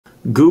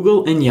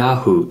Google and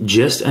Yahoo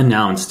just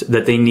announced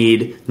that they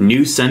need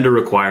new sender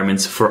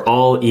requirements for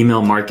all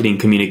email marketing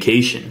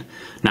communication.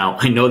 Now,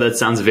 I know that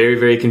sounds very,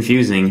 very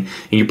confusing,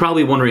 and you're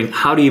probably wondering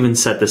how to even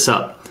set this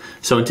up.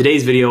 So in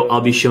today's video,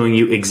 I'll be showing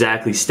you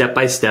exactly step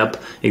by step,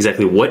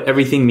 exactly what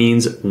everything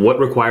means, what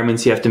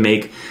requirements you have to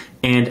make,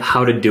 and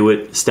how to do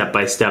it step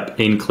by step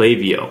in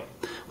Klaviyo.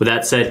 With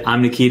that said,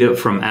 I'm Nikita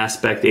from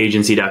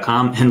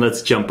aspectagency.com, and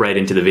let's jump right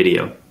into the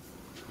video.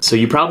 So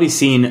you've probably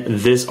seen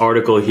this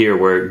article here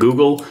where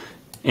Google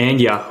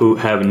and Yahoo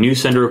have new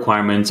sender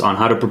requirements on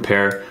how to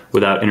prepare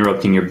without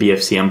interrupting your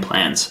BFCM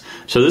plans.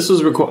 So this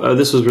was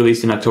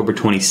released in October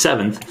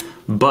 27th,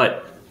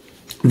 but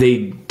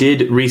they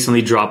did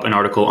recently drop an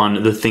article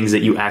on the things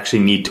that you actually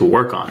need to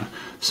work on.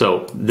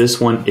 So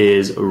this one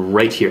is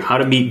right here, how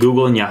to meet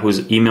Google and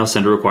Yahoo's email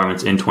sender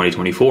requirements in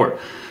 2024.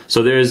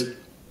 So there's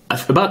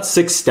about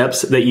 6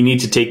 steps that you need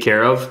to take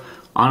care of.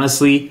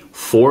 Honestly,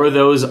 4 of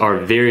those are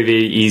very,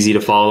 very easy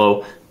to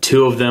follow.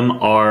 2 of them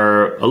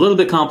are a little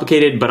bit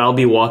complicated, but I'll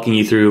be walking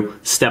you through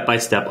step by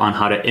step on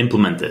how to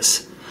implement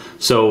this.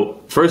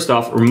 So first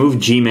off, remove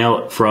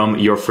Gmail from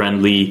your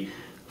friendly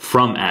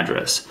from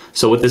address.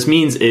 So what this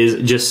means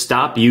is just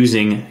stop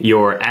using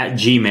your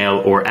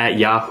 @Gmail or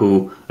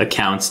 @Yahoo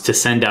accounts to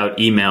send out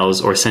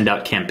emails or send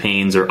out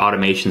campaigns or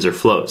automations or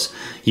flows.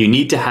 You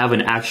need to have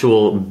an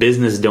actual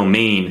business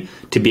domain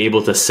to be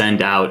able to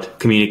send out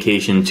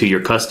communication to your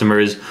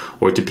customers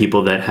or to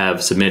people that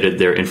have submitted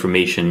their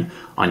information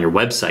on your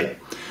website.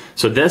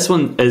 So this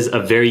one is a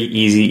very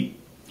easy,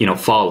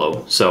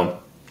 follow. So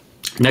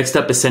next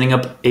up is setting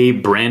up a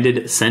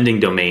branded sending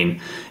domain.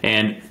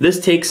 And this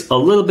takes a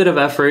little bit of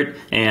effort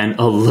and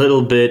a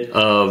little bit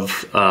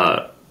of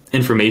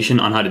information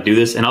on how to do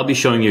this. And I'll be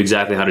showing you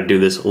exactly how to do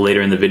this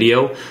later in the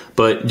video.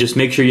 But just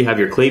make sure you have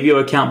your Klaviyo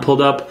account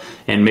pulled up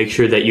and make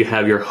sure that you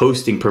have your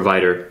hosting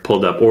provider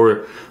pulled up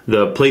or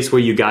the place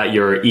where you got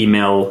your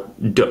email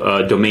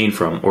domain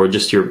from, or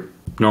just your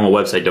normal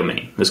website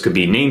domain. This could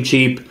be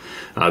Namecheap,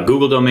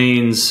 Google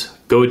Domains,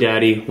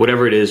 GoDaddy,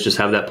 whatever it is, just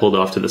have that pulled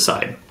off to the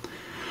side.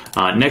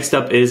 Next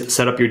up is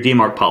set up your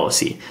DMARC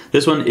policy.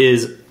 This one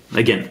is,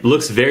 again,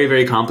 looks very,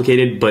 very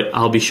complicated, but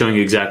I'll be showing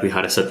you exactly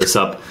how to set this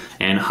up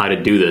and how to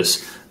do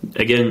this.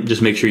 Again,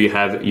 just make sure you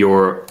have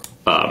your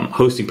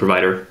hosting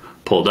provider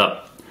pulled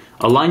up.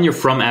 Align your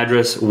from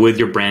address with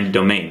your branded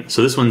domain.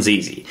 So this one's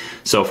easy.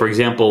 So for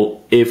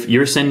example, if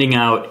you're sending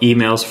out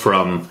emails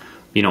from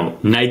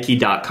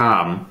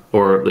Nike.com,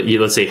 or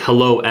let's say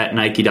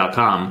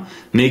hello@Nike.com,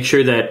 make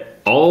sure that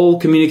all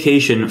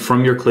communication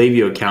from your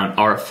Klaviyo account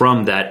are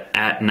from that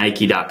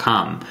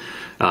 @Nike.com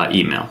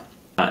email.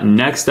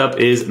 Next up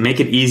is make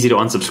it easy to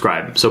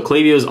unsubscribe. So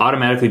Klaviyo is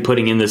automatically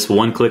putting in this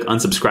one-click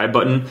unsubscribe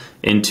button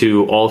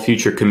into all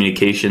future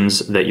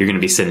communications that you're going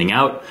to be sending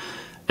out.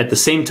 At the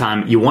same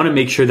time, you want to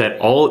make sure that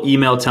all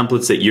email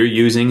templates that you're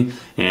using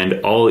and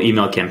all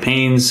email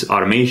campaigns,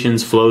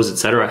 automations, flows,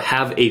 etc.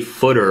 have a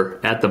footer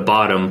at the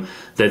bottom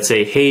that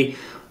say, hey,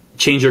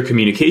 change your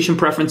communication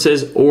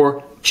preferences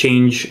or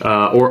change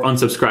or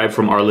unsubscribe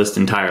from our list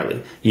entirely.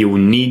 You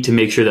need to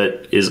make sure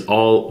that is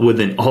all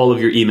within all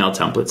of your email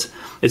templates.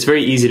 It's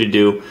very easy to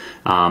do,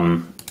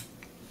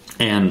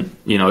 and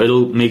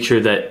it'll make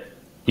sure that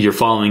you're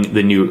following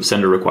the new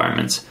sender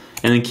requirements.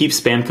 And then keep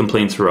spam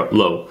complaints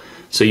low.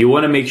 So you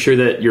want to make sure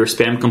that your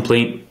spam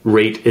complaint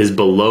rate is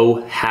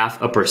below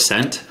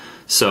 0.5%.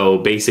 So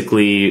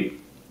basically,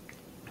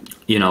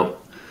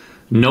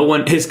 no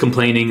one is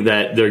complaining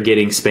that they're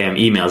getting spam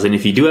emails. And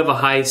if you do have a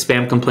high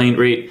spam complaint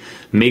rate,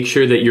 make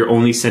sure that you're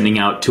only sending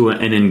out to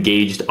an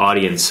engaged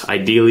audience,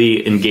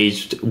 ideally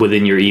engaged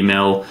within your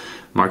email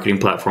marketing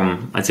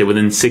platform. I'd say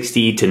within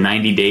 60 to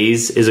 90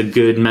 days is a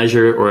good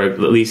measure, or at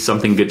least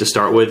something good to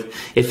start with.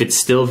 If it's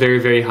still very,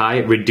 very high,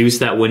 reduce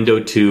that window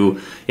to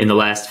in the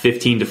last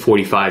 15 to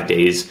 45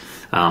 days,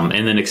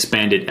 and then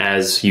expand it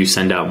as you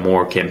send out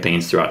more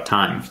campaigns throughout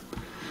time.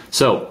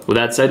 So with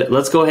that said,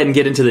 let's go ahead and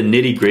get into the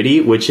nitty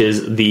gritty, which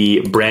is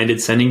the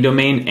branded sending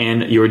domain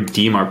and your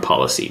DMARC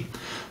policy.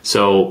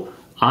 So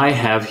I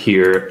have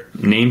here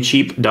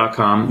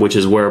Namecheap.com, which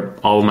is where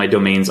all of my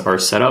domains are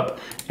set up.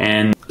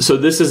 And so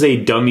this is a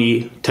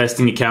dummy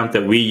testing account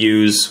that we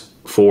use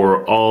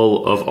for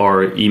all of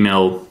our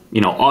email,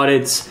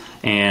 audits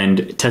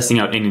and testing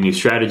out any new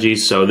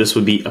strategies. So this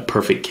would be a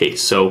perfect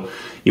case. So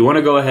you want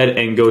to go ahead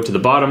and go to the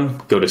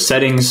bottom, go to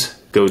settings,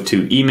 go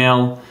to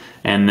email,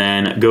 and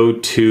then go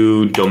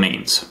to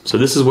domains. So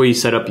this is where you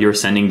set up your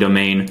sending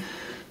domain,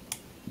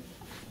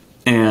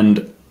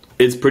 and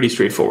it's pretty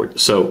straightforward.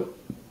 So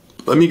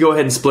let me go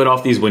ahead and split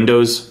off these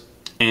windows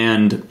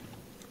and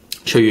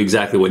show you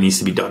exactly what needs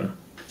to be done.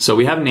 So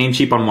we have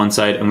Namecheap on one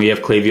side and we have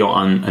Klaviyo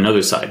on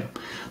another side.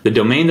 The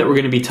domain that we're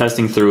going to be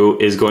testing through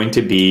is going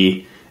to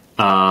be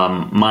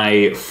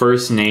my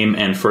first name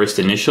and first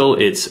initial.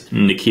 It's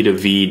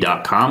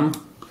nikitav.com.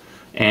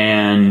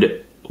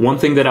 And one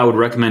thing that I would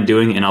recommend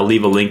doing, and I'll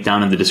leave a link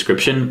down in the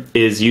description,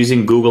 is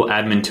using Google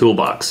Admin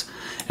Toolbox.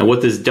 And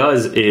what this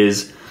does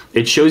is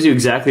it shows you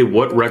exactly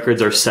what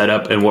records are set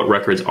up and what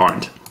records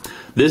aren't.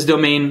 This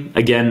domain,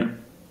 again,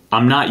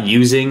 I'm not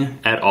using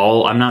at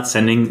all. I'm not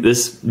sending.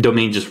 This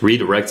domain just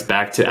redirects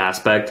back to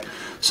Aspect.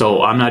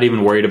 So I'm not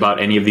even worried about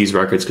any of these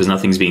records because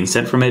nothing's being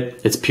sent from it.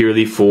 It's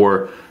purely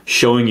for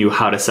showing you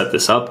how to set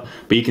this up.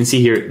 But you can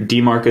see here,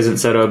 DMARC isn't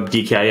set up,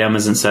 DKIM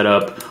isn't set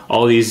up.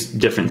 All these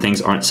different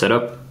things aren't set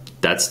up.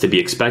 That's to be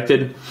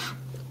expected.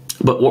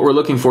 But what we're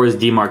looking for is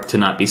DMARC to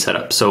not be set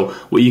up. So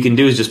what you can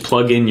do is just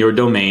plug in your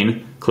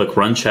domain, click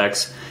run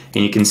checks,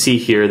 and you can see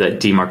here that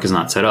DMARC is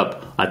not set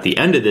up. At the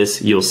end of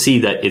this, you'll see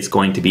that it's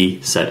going to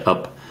be set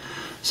up.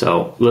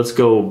 So let's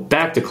go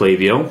back to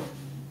Klaviyo.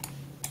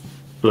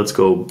 Let's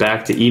go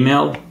back to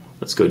email.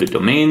 Let's go to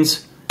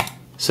domains,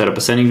 set up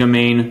a sending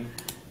domain,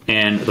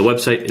 and the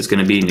website is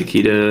going to be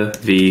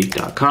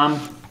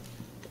nikitav.com.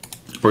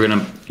 We're going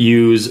to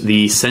use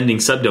the sending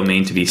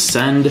subdomain to be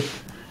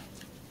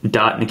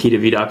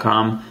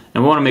send.nikitav.com,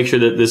 and we want to make sure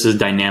that this is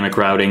dynamic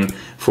routing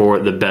for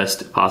the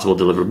best possible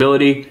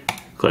deliverability.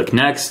 Click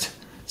next,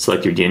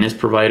 select your DNS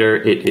provider.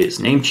 It is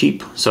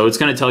Namecheap, so it's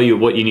going to tell you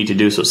what you need to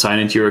do. So sign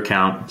into your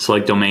account,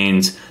 select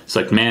domains,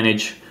 select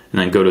manage,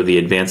 and then go to the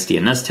advanced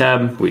DNS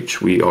tab,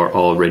 which we are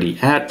already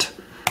at.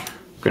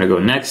 We're going to go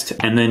next,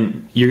 and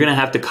then you're going to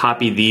have to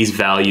copy these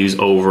values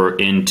over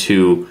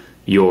into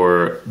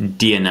your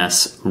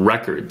DNS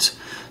records.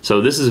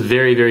 So this is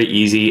very, very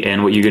easy,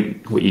 and what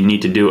you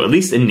need to do, at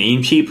least in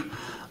Namecheap,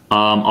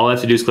 all I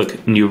have to do is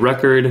click new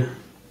record,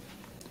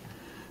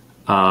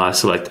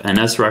 select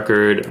NS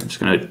record. I'm just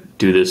going to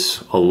do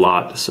this a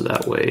lot so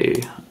that way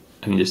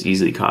I can just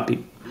easily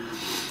copy.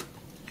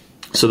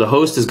 So the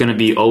host is going to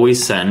be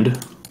always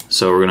send.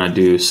 So we're going to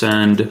do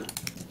send,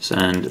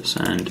 send,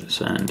 send,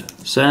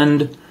 send,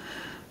 send.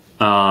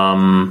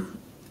 And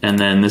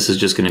then this is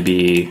just going to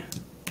be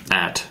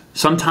at.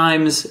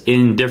 Sometimes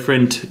in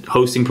different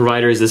hosting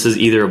providers, this is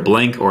either a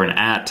blank or an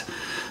at.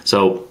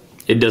 So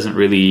it doesn't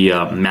really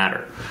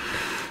matter.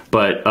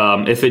 But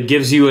if it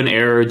gives you an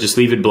error, just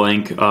leave it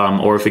blank.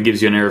 Or if it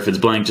gives you an error, if it's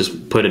blank,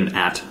 just put an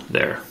at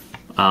there.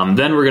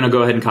 Then we're going to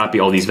go ahead and copy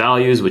all these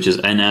values, which is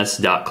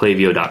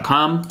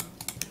ns.klaviyo.com.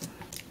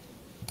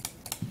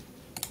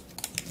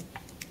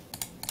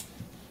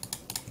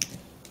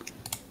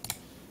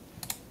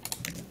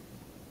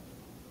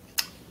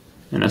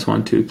 And that's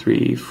 1, 2,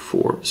 3,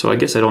 4. So I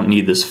guess I don't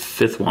need this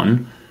fifth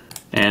one.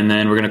 And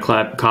then we're going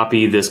to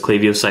copy this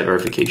Klaviyo site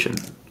verification.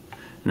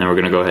 And then we're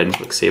going to go ahead and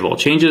click Save All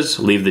Changes.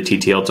 Leave the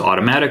TTL to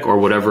automatic or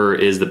whatever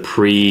is the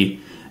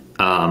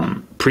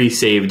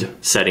pre-saved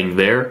setting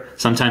there.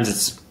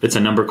 Sometimes it's a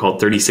number called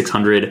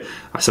 3600,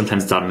 or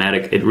sometimes it's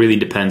automatic. It really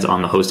depends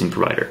on the hosting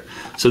provider.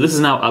 So this is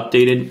now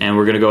updated, and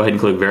we're going to go ahead and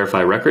click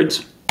Verify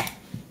Records.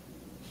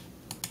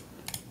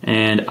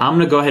 And I'm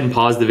going to go ahead and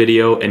pause the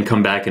video and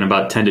come back in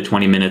about 10 to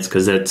 20 minutes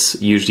because that's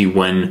usually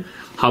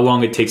how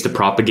long it takes to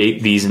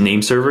propagate these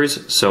name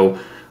servers. So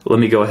let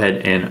me go ahead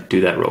and do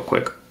that real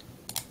quick.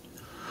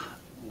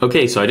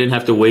 Okay, so I didn't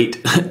have to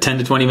wait 10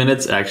 to 20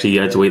 minutes. Actually,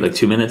 you had to wait like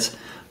 2 minutes.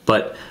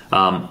 But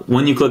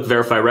when you click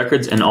Verify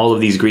Records and all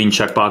of these green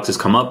checkboxes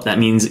come up, that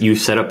means you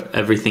set up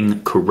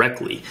everything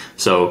correctly.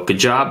 So good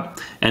job.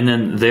 And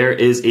then there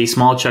is a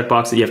small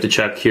checkbox that you have to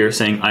check here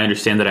saying, I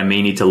understand that I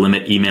may need to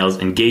limit emails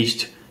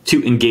to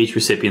engaged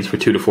recipients for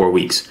 2 to 4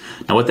 weeks.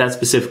 Now what that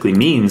specifically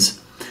means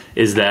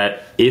is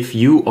that if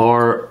you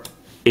are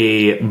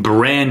a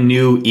brand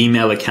new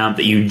email account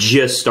that you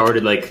just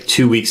started like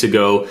 2 weeks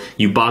ago,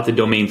 you bought the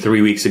domain 3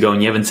 weeks ago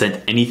and you haven't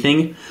sent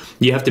anything,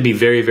 you have to be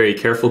very, very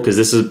careful because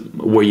this is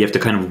where you have to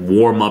kind of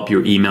warm up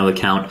your email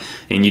account,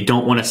 and you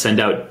don't want to send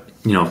out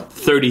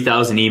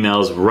 30,000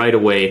 emails right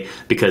away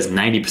because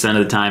 90%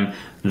 of the time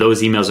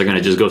those emails are going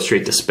to just go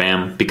straight to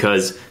spam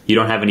because you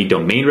don't have any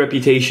domain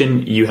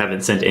reputation, you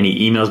haven't sent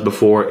any emails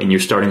before, and you're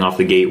starting off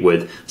the gate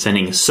with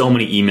sending so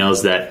many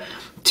emails that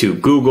to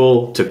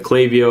Google, to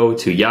Klaviyo,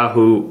 to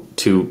Yahoo,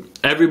 to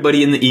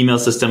everybody in the email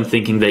system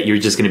thinking that you're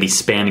just going to be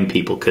spamming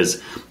people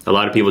because a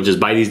lot of people just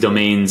buy these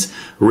domains,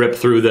 rip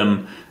through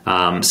them,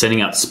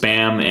 sending out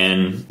spam,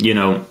 and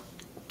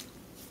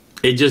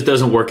it just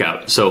doesn't work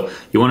out. So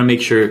you want to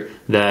make sure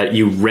that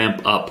you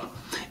ramp up.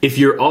 If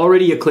you're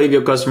already a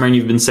Klaviyo customer and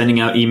you've been sending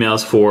out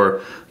emails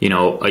for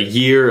a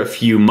year, a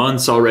few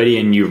months already,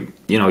 and you're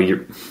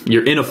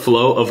in a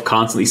flow of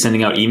constantly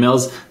sending out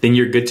emails, then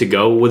you're good to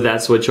go with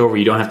that switchover.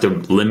 You don't have to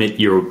limit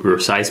your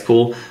size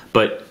pool.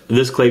 But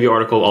this Klaviyo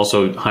article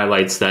also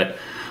highlights that,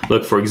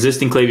 look, for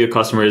existing Klaviyo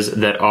customers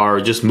that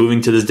are just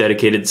moving to this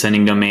dedicated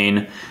sending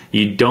domain,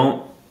 you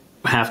don't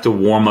have to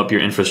warm up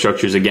your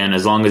infrastructures again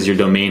as long as your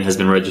domain has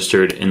been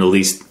registered in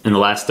the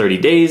last 30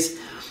 days.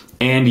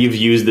 And you've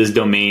used this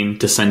domain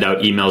to send out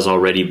emails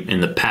already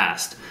in the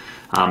past.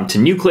 To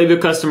new Klaviyo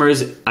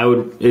customers,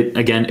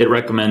 it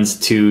recommends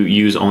to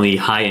use only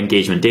high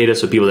engagement data,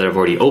 so people that have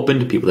already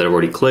opened, people that have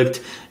already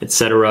clicked,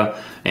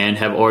 etc., and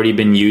have already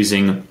been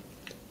using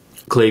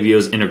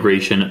Klaviyo's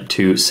integration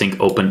to sync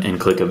open and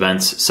click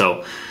events.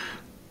 So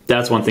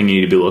that's one thing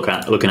you need to be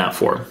looking out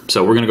for.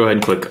 So we're going to go ahead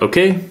and click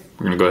OK.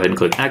 We're going to go ahead and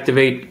click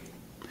Activate.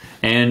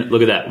 And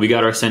look at that. We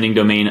got our sending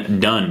domain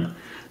done.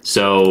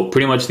 So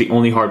pretty much the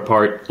only hard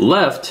part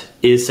left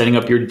is setting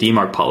up your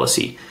DMARC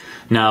policy.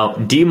 Now,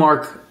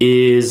 DMARC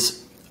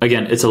is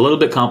again, it's a little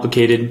bit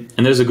complicated,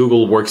 and there's a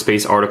Google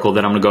Workspace article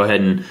that I'm going to go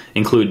ahead and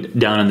include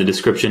down in the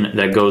description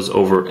that goes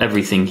over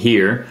everything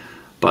here.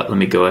 But let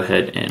me go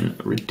ahead and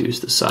reduce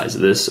the size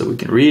of this so we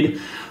can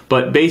read.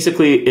 But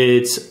basically,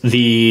 it's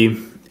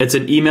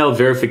an email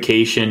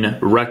verification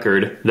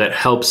record that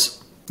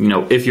helps,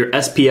 if your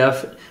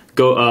SPF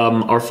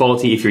are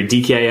faulty, if your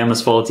DKIM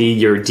is faulty,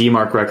 your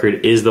DMARC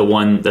record is the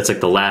one that's like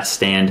the last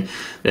stand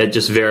that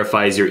just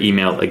verifies your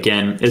email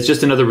again. It's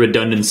just another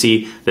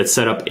redundancy that's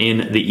set up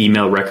in the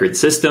email record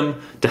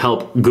system to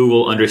help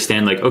Google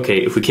understand, like, okay,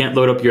 if we can't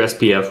load up your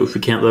SPF, if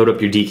we can't load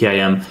up your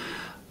DKIM,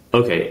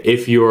 okay,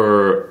 if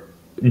your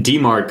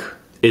DMARC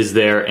is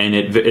there and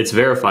it's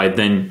verified,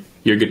 then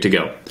you're good to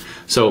go.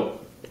 So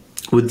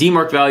with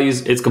DMARC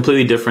values, it's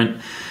completely different.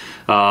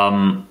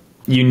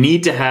 You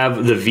need to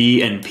have the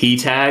V and P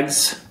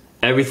tags.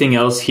 Everything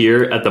else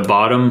here at the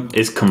bottom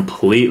is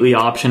completely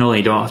optional and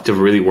you don't have to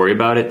really worry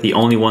about it. The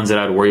only ones that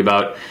I'd worry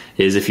about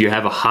is if you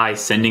have a high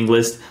sending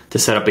list, to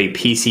set up a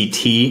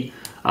PCT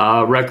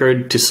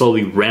record to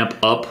slowly ramp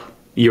up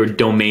your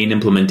domain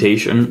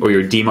implementation or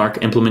your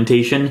DMARC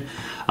implementation.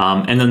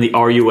 And then the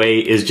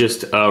RUA is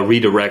just a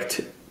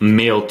redirect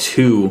mail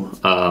to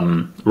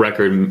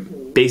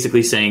record,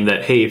 basically saying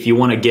that, hey, if you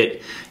want to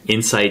get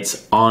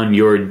insights on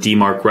your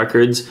DMARC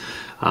records,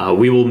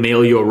 we will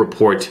mail you a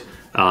report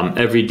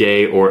every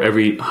day or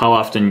how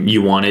often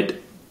you want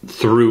it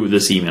through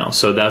this email.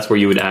 So that's where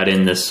you would add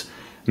in this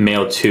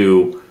mail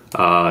to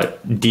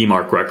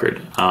DMARC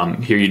record.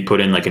 Here you'd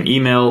put in like an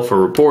email for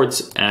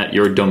reports at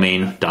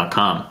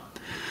yourdomain.com.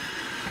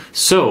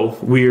 So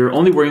we're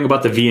only worrying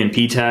about the V and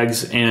P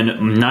tags, and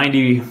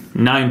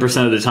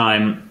 99% of the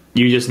time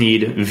you just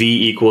need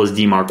V equals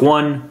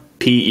DMARC1,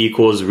 P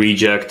equals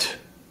reject,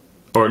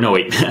 or no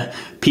wait,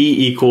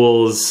 P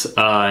equals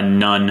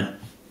none.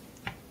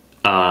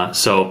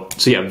 So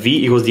yeah,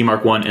 V equals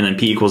DMARC1 and then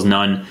P equals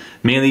none,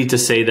 mainly to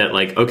say that,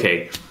 like,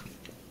 okay,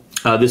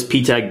 this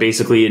P tag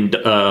basically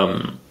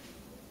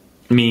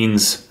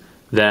means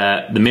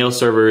that the mail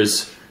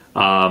servers,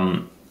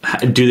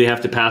 do they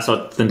have to pass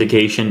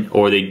authentication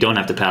or they don't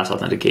have to pass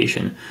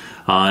authentication.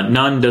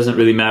 None doesn't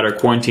really matter.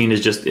 Quarantine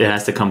is just, it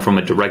has to come from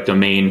a direct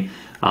domain,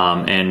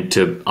 and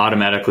to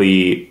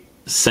automatically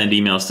send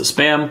emails to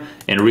spam.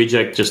 And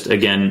reject, just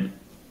again,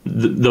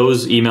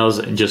 those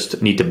emails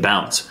just need to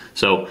bounce.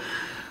 So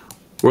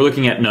we're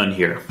looking at none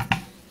here.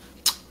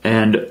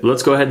 And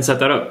let's go ahead and set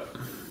that up.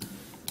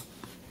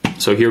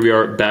 So here we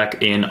are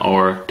back in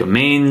our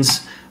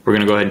domains. We're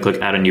gonna go ahead and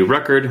click add a new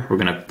record. We're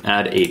gonna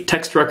add a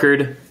text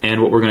record.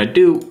 And what we're gonna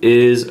do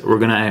is we're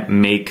gonna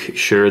make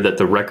sure that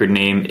the record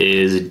name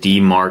is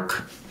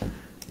DMARC,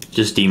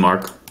 just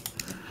DMARC.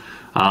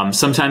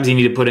 Sometimes you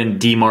need to put in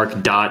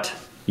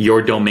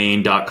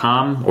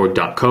dmarc.yourdomain.com or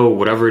 .co,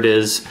 whatever it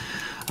is.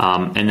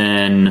 And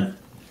then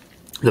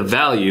the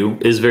value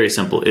is very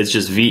simple. It's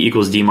just V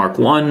equals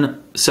DMARC1,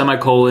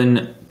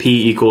 semicolon,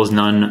 P equals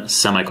none,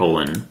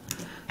 semicolon.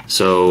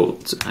 So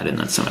let's add in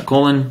that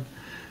semicolon.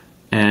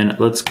 And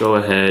let's go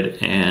ahead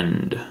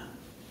and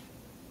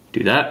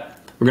do that.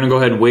 We're gonna go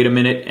ahead and wait a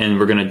minute and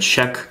we're gonna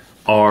check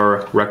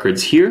our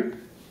records here.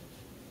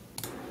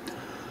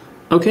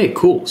 Okay,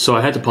 cool. So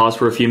I had to pause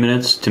for a few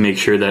minutes to make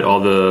sure that all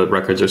the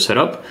records are set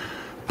up.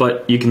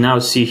 But you can now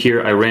see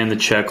here, I ran the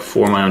check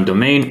for my own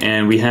domain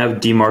and we have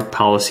DMARC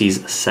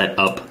policies set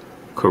up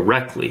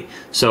correctly.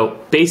 So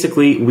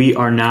basically we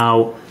are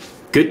now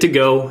good to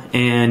go,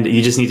 and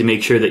you just need to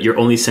make sure that you're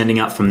only sending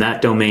out from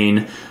that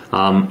domain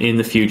in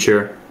the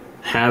future.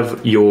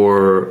 Have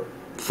your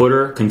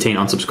footer contain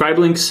unsubscribe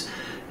links,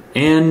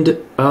 and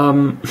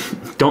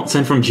don't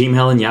send from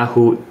Gmail and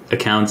Yahoo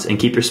accounts, and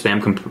keep your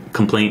spam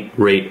complaint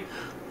rate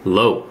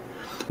low.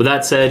 With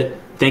that said,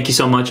 thank you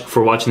so much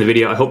for watching the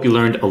video. I hope you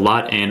learned a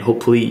lot, and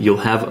hopefully you'll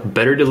have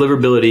better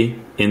deliverability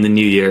in the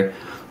new year.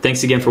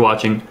 Thanks again for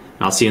watching,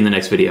 and I'll see you in the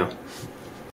next video.